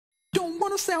Don't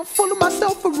wanna sound full of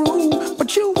myself or rude,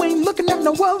 but you ain't looking at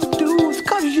no other dudes,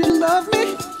 cause you love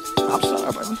me. I'm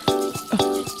sorry, baby.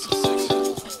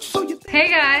 Hey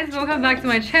guys, welcome back to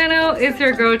my channel. It's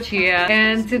your girl Chia,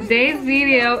 and today's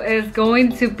video is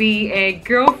going to be a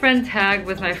girlfriend tag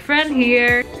with my friend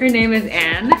here. Her name is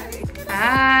Anne.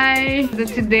 Hi. So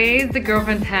today's the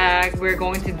girlfriend tag. We're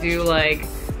going to do like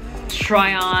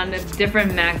try on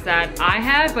different masks that I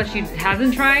have but she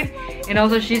hasn't tried, and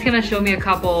also she's gonna show me a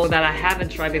couple that I haven't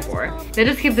tried before. Let's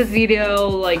just keep this video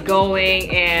like going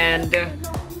and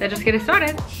let's just get it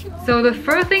started. So the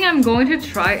first thing I'm going to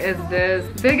try is this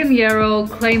Fig+Yarrow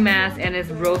clay mask, and it's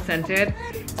rose scented.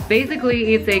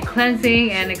 Basically it's a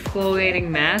cleansing and exfoliating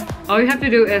mask. All you have to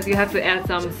do is you have to add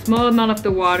some small amount of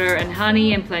the water and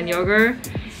honey and plain yogurt,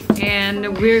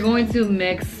 and we're going to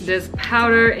mix this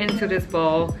powder into this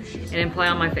bowl and apply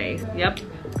on my face. Yep.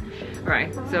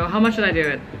 Alright, so how much should I do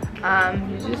it?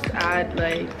 You just add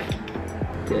like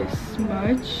this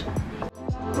much.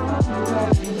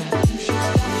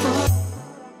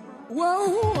 Whoa,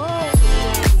 whoa.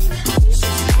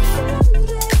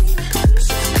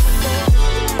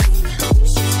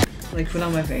 Like put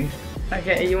on my face.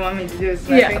 Okay, you want me to do it with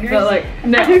my fingers? But like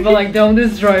no, but like don't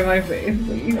destroy my face,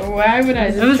 please. Why would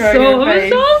I destroy your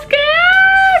face? I'm so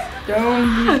scared! Don't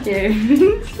be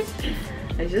scared.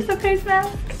 It's just a face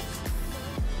mask.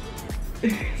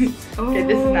 Okay,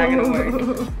 this is not gonna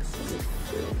work.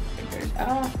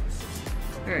 Ah.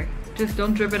 Alright, just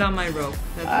don't drip it on my rope.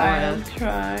 That's all I I'll ask.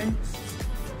 try.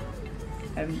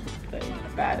 I'm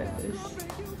like bad at this.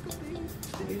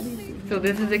 So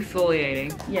this is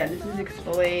exfoliating. Yeah, this is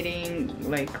exfoliating,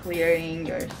 like clearing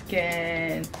your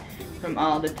skin from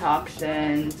all the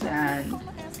toxins, and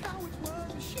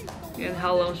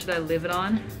how long should I leave it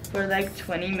on? for like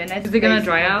 20 minutes. Is it gonna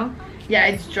dry out? Yeah,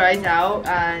 it dries out,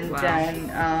 and Wow. then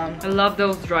I love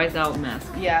those dries out masks.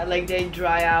 yeah, like they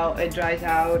dry out, it dries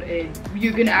out,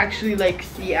 you can actually like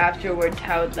see afterwards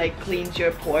how it like cleans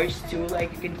your pores too.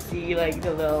 Like you can see like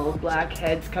the little black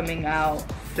heads coming out.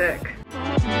 Sick.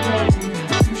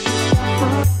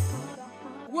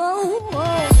 Whoa,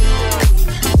 whoa.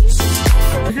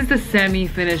 This is the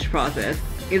semi-finished process.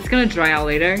 It's gonna dry out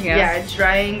later, yeah? Yeah, it's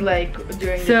drying like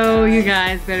during the So time. you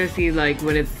guys better see like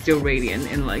when it's still radiant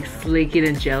and like slaky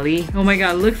and jelly. Oh my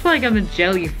god, looks like I'm a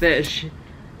jellyfish.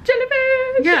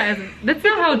 Jellyfish! Yeah, that's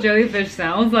not how jellyfish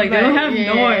sounds. Like they don't have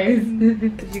noise.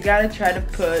 You gotta try to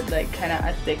put like kind of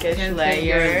a thickish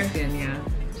layer. Skin, yeah.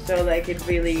 So like it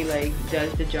really like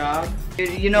does the job.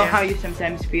 You know how you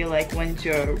sometimes feel like when's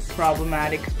your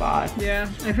problematic spot? Yeah,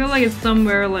 I feel like it's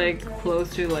somewhere like close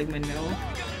to like my nose.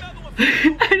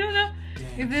 I don't know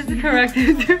if this is correct.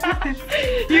 You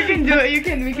can do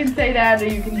it. We can say that, or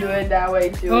you can do it that way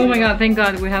too. Oh my god, thank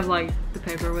god we have like the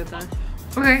paper with us.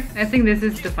 Okay, I think this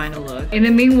is the final look. In the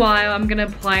meanwhile, I'm gonna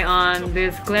apply on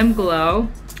this GlamGlow,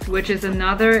 which is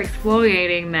another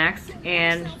exfoliating mask,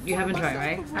 and you haven't tried,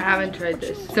 right? I haven't tried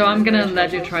this. So I'm gonna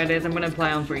let you try this. I'm gonna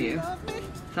apply on for you.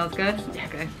 Sounds good? Yeah.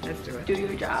 Okay, let's do it. Do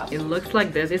your job. It looks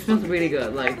like this. It smells really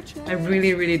good. Like, I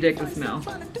really, really dig the smell.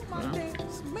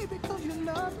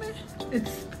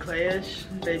 It's clayish,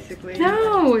 basically.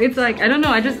 No, it's like, I don't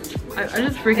know. I just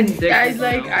freaking dig Guys, the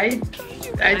like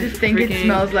smell. I just think it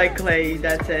smells like clay.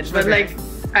 That's it. But like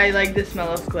I like the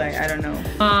smell of clay. I don't know.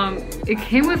 It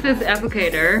came with this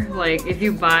applicator. Like if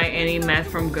you buy any mask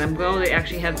from GlamGlow, they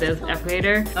actually have this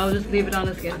applicator. I'll just leave it on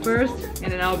the skin first,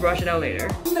 and then I'll brush it out later.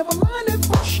 Never mind it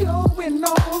for showing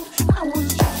off. I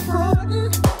was just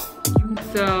running.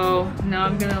 So now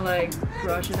I'm gonna like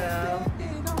brush it out.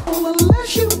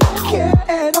 Unless you care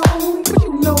at all, but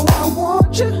you know I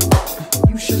want you.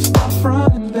 You should stop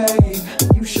fronting, babe.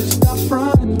 You should stop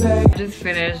fronting, babe. Just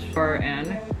finished for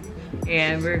N,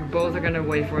 and we're both are gonna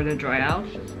wait for it to dry out.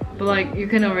 But like you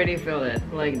can already feel it.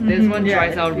 Like this one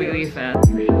dries out really fast.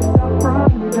 You should stop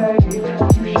fronting, babe. You should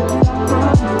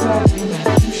stop fronting, babe.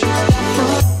 You should stop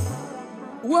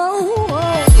fronting. Whoa,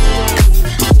 whoa.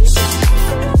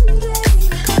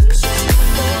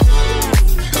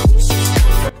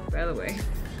 By the way,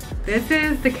 this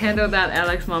is the candle that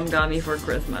Alex's mom got me for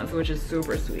Christmas, which is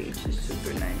super sweet. She's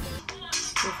super nice.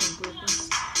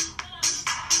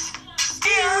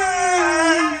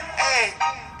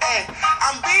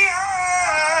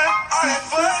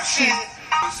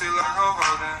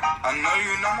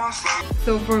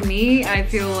 So for me, I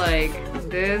feel like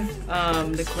this,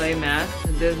 the clay mask,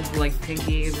 this is like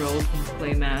pinky rose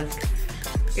clay mask.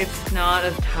 it's not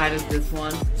as tight as this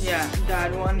one. Yeah,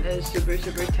 that one is super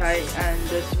tight, and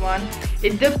this one,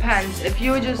 it depends. If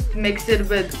you just mix it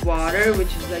with water,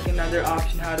 which is like another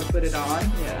option how to put it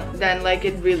on, Yeah. then like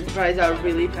it really dries out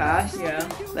really fast. Yeah.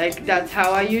 Like that's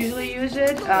how I usually use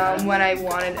it. When I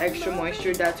wanted extra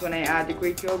moisture, that's when I add the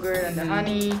Greek yogurt and the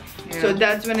honey. Yeah. So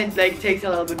that's when it like takes a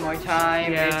little bit more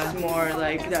time. Yeah. It's more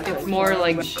like It's more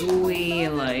like gooey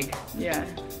and like yeah.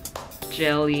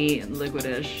 jelly and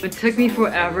liquidish. It took me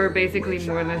forever, basically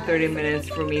more than 30 minutes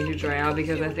for me to dry out,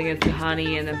 because I think it's the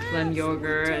honey and the plum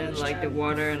yogurt and like the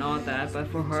water and all that, but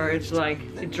for her it's like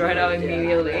it dried out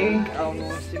immediately.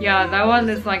 Almost. Yeah, that one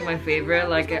is like my favorite.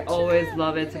 Like I always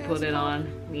love it to put it on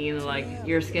me, and like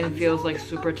your skin feels like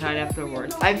super tight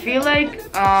afterwards. I feel like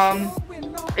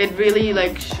it really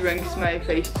like shrinks my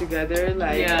face together.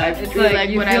 Like Yeah, I it's feel like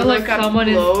you when feel I look like up someone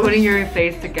close, is putting your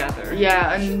face together.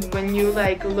 yeah, and when you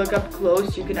like look up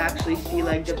close, you can actually see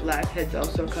like the blackheads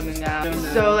also coming out.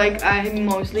 So like I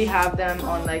mostly have them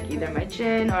on like either my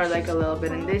chin or like a little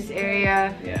bit in this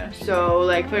area. Yeah. So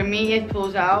like for me it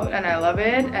pulls out and I love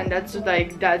it, and that's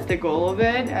the goal of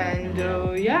it. And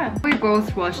yeah. We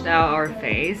both washed out our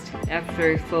face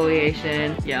after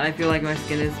exfoliation. Yeah, I feel like my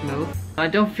skin is smooth. I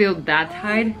don't feel that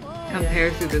tight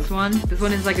compared to this one. This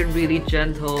one is like a really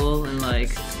gentle and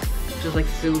like just like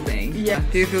soothing. Yeah.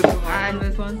 Do you feel too hard on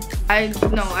this one?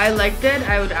 I liked it.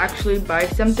 I would actually buy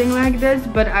something like this,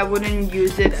 but I wouldn't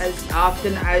use it as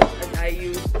often as I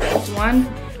use this one.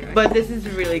 Okay. But this is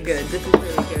really good. This is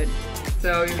really good.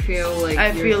 So you feel like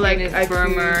I your feel skin like is I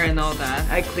firmer feel- and all that.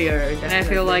 I clear it. And I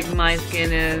feel like my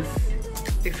skin is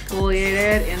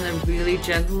exfoliated in a really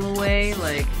gentle way.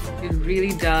 Like it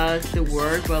really does the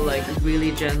work, but like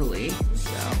really gently.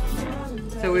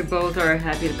 So we both are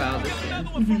happy about the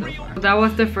skin. So that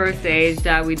was the first stage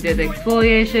that we did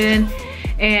exfoliation.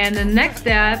 And the next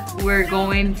step, we're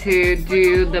going to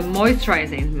do the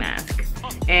moisturizing mask.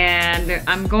 And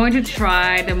I'm going to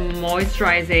try the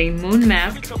moisturizing moon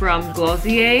mask from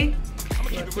Glossier.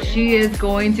 She is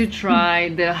going to try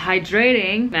the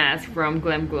hydrating mask from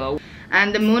GlamGlow.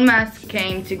 And the moon mask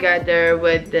came together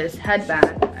with this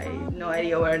headband. I have no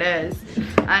idea where it is.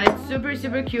 And it's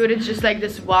super cute. It's just like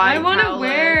this white I want to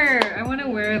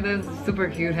towelette. wear this super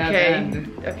cute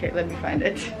headband. Okay, let me find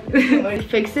it.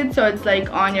 Fix it so it's like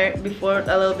on your a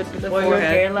little bit before your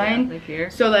hairline. Yeah, like here.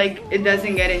 So like it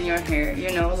doesn't get in your hair,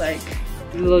 you know, like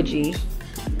Little G.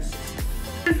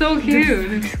 It's so cute.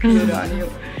 looks good on you.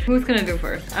 Who's gonna do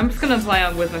first? I'm just gonna apply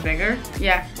it with my finger.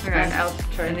 Yeah, Okay. and I'll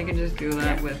try. And you can just do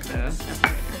that with the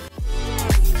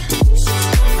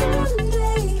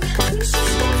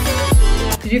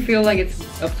Did you feel like it's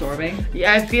absorbing?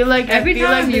 Yeah, I feel like Every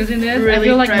time I'm using this, I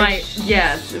feel like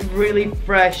yes, really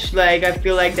fresh. Like I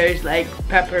feel like there's like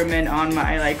peppermint on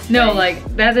my like no, face.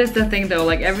 like that is the thing though.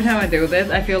 Like every time I do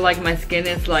this, I feel like my skin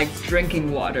is like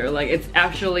drinking water. Like it's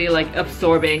actually like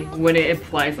absorbing when it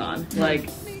applies on. Like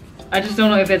I just don't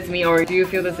know if it's me, or do you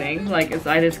feel the same? Like as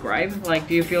I described, like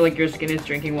do you feel like your skin is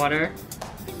drinking water?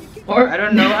 Or I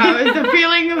don't know how is the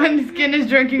feeling when the skin is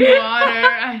drinking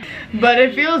water, but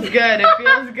it feels good. It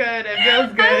feels good. It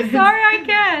feels good. I'm sorry, I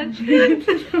can't. You're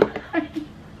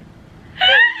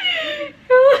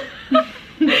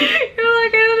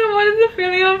like, I don't know, what is the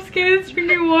feeling of skin is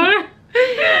drinking water?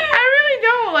 I really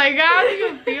don't. Like, how do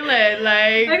you feel it?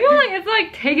 Like, I feel like it's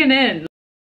like taken in.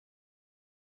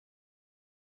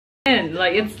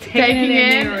 Like it's taken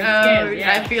in your skin.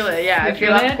 Yeah. I feel it. Yeah, You I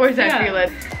feel it. feel Of course, it? I feel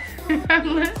it.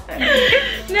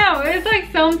 No, it's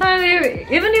like sometimes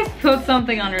even if you put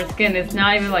something on your skin, it's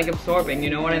not even like absorbing. You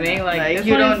know what I mean? Like this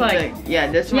you one don't is like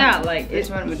yeah, this one. yeah, like this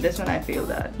one I feel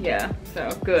that. yeah. So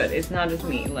good. It's not just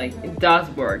me. Like it does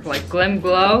work. Like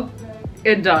GlamGlow,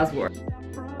 it does work.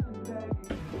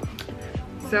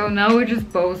 So now we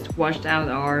just both washed out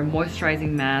our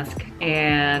moisturizing mask,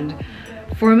 and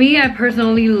for me, I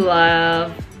personally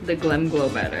love the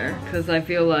GlamGlow better because I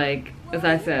feel like, as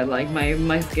I said, like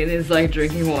my skin is like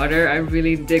drinking water. I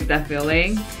really dig that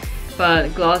feeling.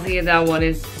 But Glossier, that one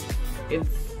is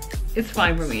it's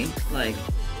fine for me. Like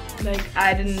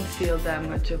I didn't feel that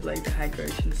much of like the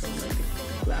hydration from like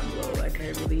the GlamGlow. Like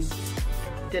I really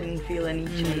didn't feel any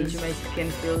change. My skin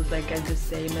feels like it's the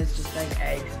same as just like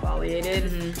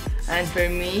exfoliated. And for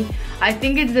me, I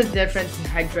think it's the difference in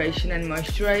hydration and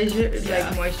moisturizer, like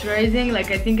moisturizing.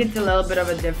 Like I think it's a little bit of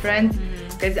a difference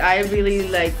because I really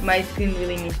like my skin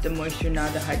really needs the moisture,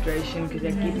 not the hydration, because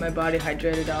I keep my body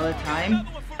hydrated all the time.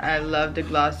 I love the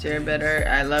Glossier better.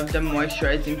 I love the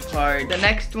moisturizing part. The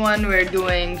next one we're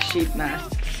doing sheet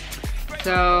mask.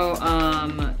 so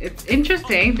it's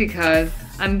interesting because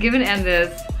I'm giving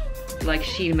this like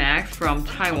sheet mask from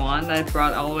Taiwan that I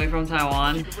brought all the way from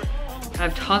Taiwan. I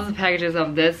have tons of packages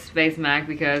of this face mask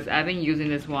because I've been using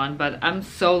this one, but I'm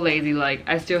so lazy, like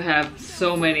I still have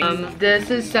so many.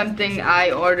 This is something I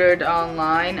ordered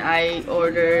online. I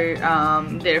ordered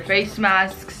their face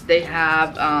masks. They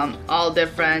have all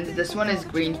different. This one is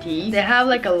green tea. They have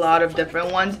like a lot of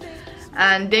different ones.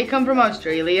 And they come from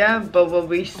Australia, but what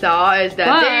we saw is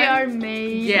that they are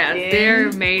made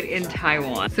they're made in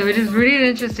Taiwan. So it is really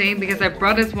interesting because I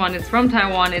brought this one. It's from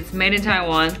Taiwan. It's made in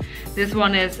Taiwan. This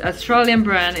one is Australian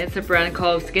brand. It's a brand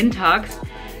called Skintox,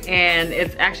 and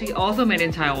it's actually also made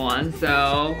in Taiwan.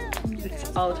 So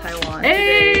it's all Taiwan.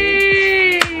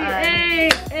 Hey!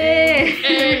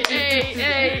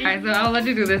 Alright, so I'll let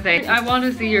you do this thing. I want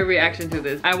to see your reaction to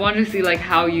this. I want to see like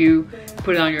how you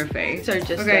put it on your face. So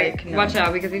just okay, like, watch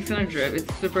out because it's gonna drip.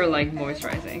 It's super like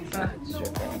moisturizing. It's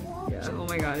dripping. Yeah. Oh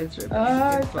my god, it's dripping.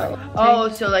 Oh,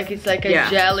 so like it's like a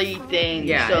jelly thing.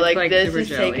 Yeah, so like this is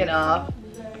jelly. taken off.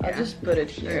 I'll just put it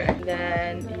here. Okay.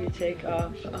 Then you take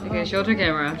off. Okay, show the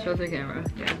camera. Show the camera.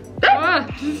 Yeah.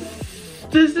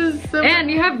 This is so. And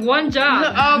you have one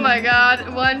job. Oh my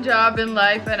god, one job in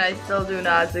life, and I still do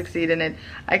not succeed in it.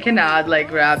 I cannot like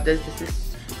grab this. This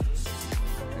is.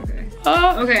 Okay.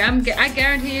 Oh. Okay, I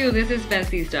guarantee you this is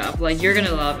fancy stuff. Like you're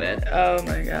gonna love it. Oh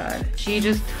my god. She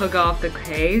just took off the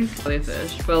case.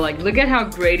 Fish. But like, look at how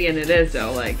gradient it is,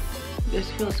 though. Like,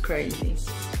 this feels crazy.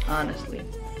 Honestly,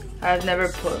 I've never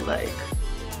put like.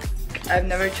 I've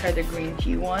never tried the green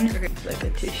tea one. It's like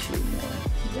a tissue more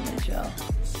than a gel.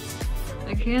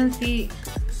 I can't see.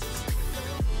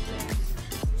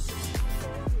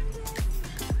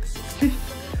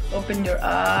 Open your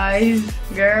eyes,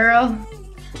 girl.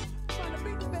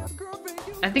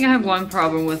 I think I have one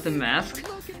problem with the mask.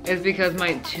 It's because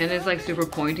my chin is like super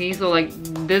pointy. So like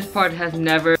this part has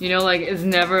never, you know, like it's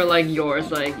never like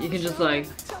yours. Like you can just like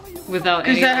without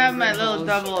any. Because I have my little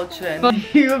double chin.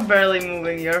 But you're barely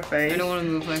moving your face. I don't want to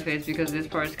move my face because this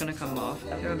part is gonna come off.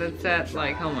 So that's at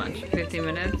like how much? 15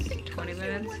 minutes? 20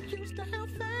 minutes?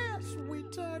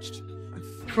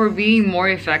 For being more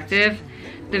effective,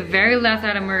 the very last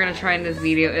item we're gonna try in this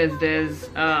video is this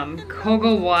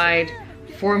Cocowhite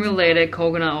formulated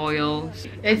coconut oil.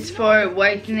 It's for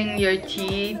whitening your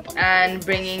teeth and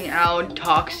bringing out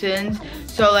toxins.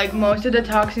 So like most of the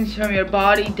toxins from your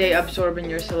body, they absorb in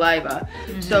your saliva.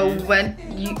 So when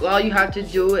all you have to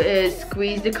do is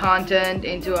squeeze the content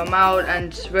into a mouth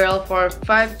and swirl for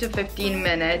 5 to 15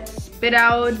 minutes, spit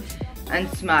out and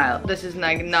smile. This is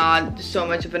like not so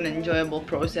much of an enjoyable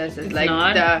process as like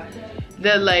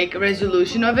the like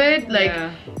resolution of it. Like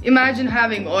imagine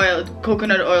having oil,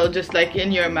 coconut oil, just like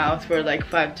in your mouth for like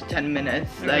 5 to 10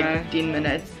 minutes, like 15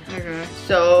 minutes.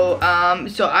 So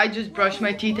so I just brush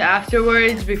my teeth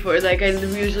afterwards before, like I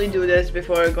usually do this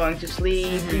before going to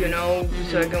sleep, you know,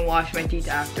 so I can wash my teeth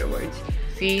afterwards.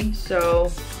 See?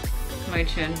 So my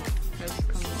chin has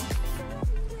come off.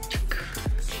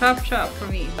 Chop chop for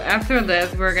me. After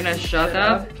this we're gonna shut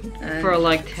up for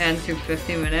like 10 to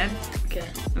 15 minutes. Okay.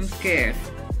 I'm scared.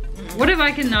 What if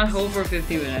I cannot hold for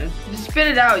 50 minutes? Just spit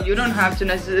it out. You don't have to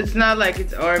necessarily. It's not like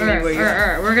it's army where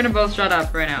you're. We're gonna both shut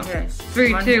up right now. Okay.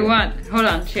 3, 2, 1. Hold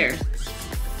on. Cheers.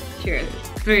 Cheers.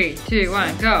 3, 2,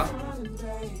 1. Go.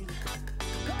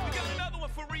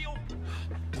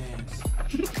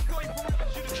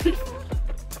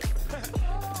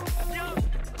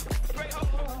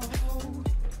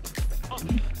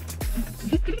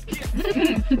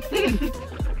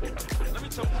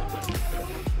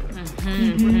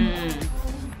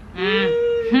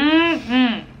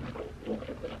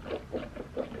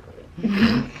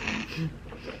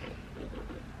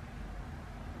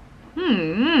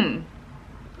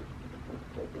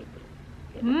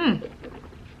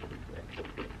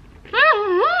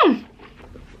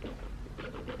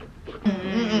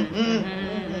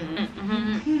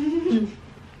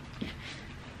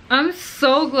 I'm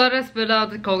so glad I spit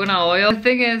out the coconut oil. The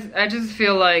thing is, I just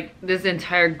feel like this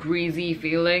entire greasy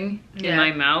feeling in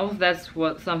my mouth, that's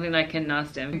something I cannot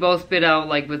stand. We both spit out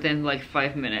like within like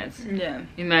 5 minutes. Yeah.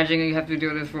 Imagine you have to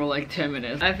do this for like 10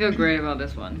 minutes. I feel great about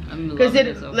this one. I'm loving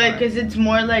it so far. Because it's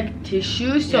more like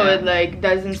tissue, so it like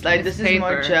doesn't slide. This is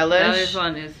more gelish. This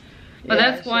one is. But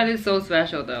that's why it's so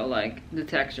special though, like the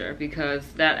texture, because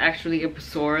that actually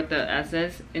absorbs the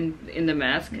essence in the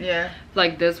mask. Yeah.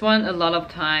 Like this one, a lot of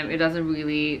time it doesn't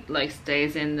really like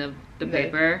stays in the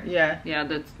paper. Yeah. Yeah,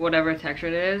 that's whatever texture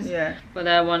it is. Yeah. But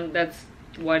that one, that's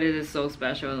why it is so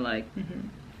special and like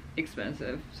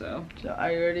expensive. So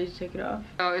are you ready to take it off?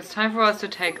 So it's time for us to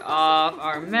take off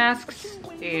our masks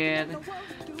in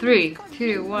 3,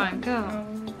 2, 1, go.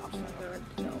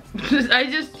 I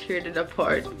just teared it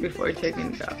apart before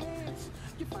taking it out.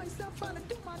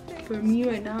 For me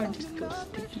right now, it just feels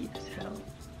sticky as hell.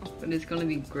 But it's gonna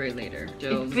be great later.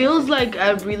 It feels like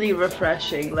really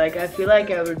refreshing. Like I feel like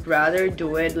I would rather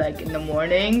do it like in the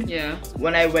morning. Yeah.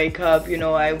 When I wake up, you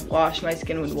know, I wash my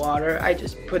skin with water. I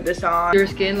just put this on. Your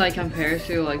skin, like compared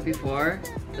to like before,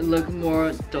 it looked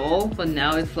more dull, but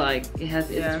now it's like it has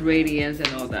its radiance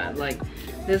and all that. Like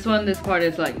this one, this part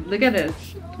is like, look at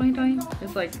this,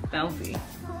 it's like bouncy,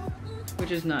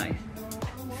 which is nice.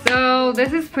 So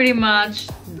this is pretty much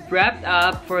wrapped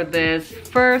up for this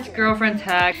first girlfriend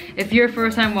tag. If you're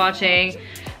first time watching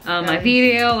my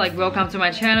video, like welcome to my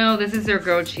channel. This is your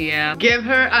girl Chia. Give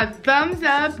her a thumbs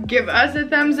up, give us a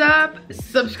thumbs up,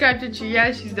 subscribe to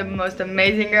Chia. She's the most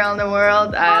amazing girl in the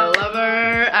world. I love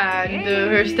her, and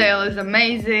her style is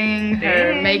amazing.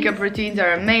 Her makeup routines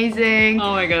are amazing.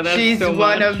 Oh my god, that's she's so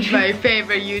one much. of my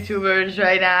favorite YouTubers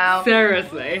right now.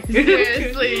 Seriously,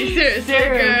 seriously,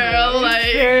 girl,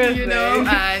 like you know.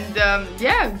 And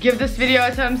yeah, give this video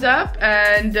a thumbs up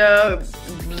and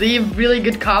leave really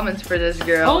good comments for this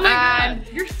girl. Oh my god,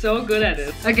 you're so good at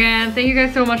it. Again, thank you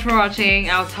guys so much for watching.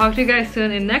 I'll talk to you guys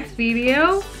soon in next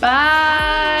video.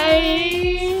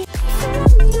 Bye.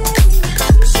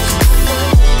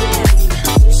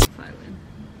 Silent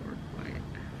or quiet.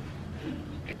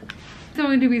 It's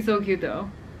going to be so cute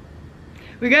though.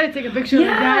 We gotta take a picture of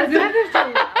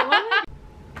that.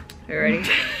 You ready?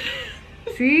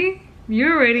 See?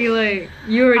 You're already like,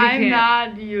 you already I'm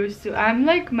not used to. I'm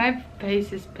like, my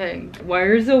face is pink. Why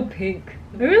are you so pink?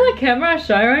 Are you like camera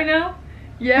shy right now?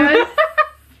 Yes.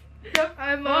 Yep,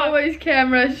 I'm always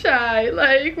camera shy.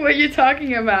 Like, what are you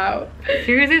talking about?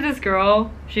 Seriously, this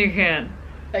girl, she can.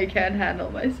 I can't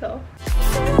handle myself.